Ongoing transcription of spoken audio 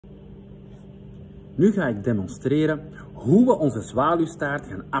Nu ga ik demonstreren hoe we onze zwaluwstaart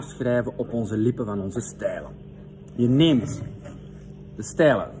gaan afschrijven op onze lippen van onze stijlen. Je neemt de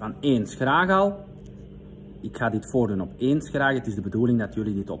stijlen van 1 schragen. Ik ga dit voordoen op 1 schragen. Het is de bedoeling dat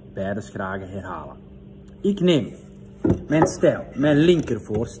jullie dit op beide schragen herhalen. Ik neem mijn stijl, mijn linker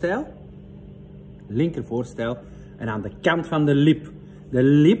voorstijl en aan de kant van de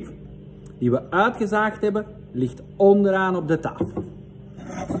lip die we uitgezaagd hebben, ligt onderaan op de tafel.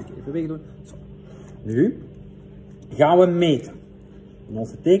 Even wegdoen. Zo. Nu gaan we meten. In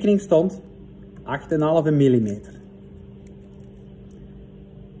onze tekening stond 8,5 mm.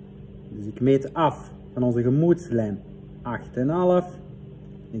 Dus ik meet af van onze gemoedslijn 8,5.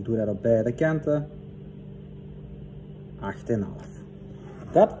 Ik doe dat op beide kanten. 8,5.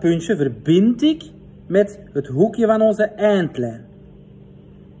 Dat puntje verbind ik met het hoekje van onze eindlijn.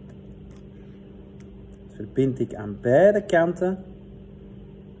 Dat verbind ik aan beide kanten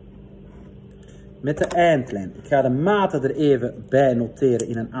met de eindlijn. Ik ga de maten er even bij noteren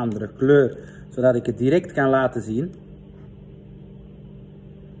in een andere kleur, zodat ik het direct kan laten zien.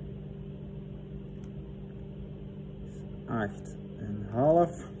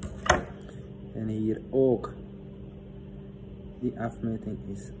 .5. En hier ook. Die afmeting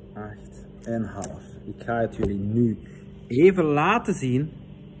is 8,5. Ik ga het jullie nu even laten zien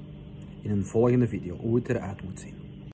in een volgende video hoe het eruit moet zien.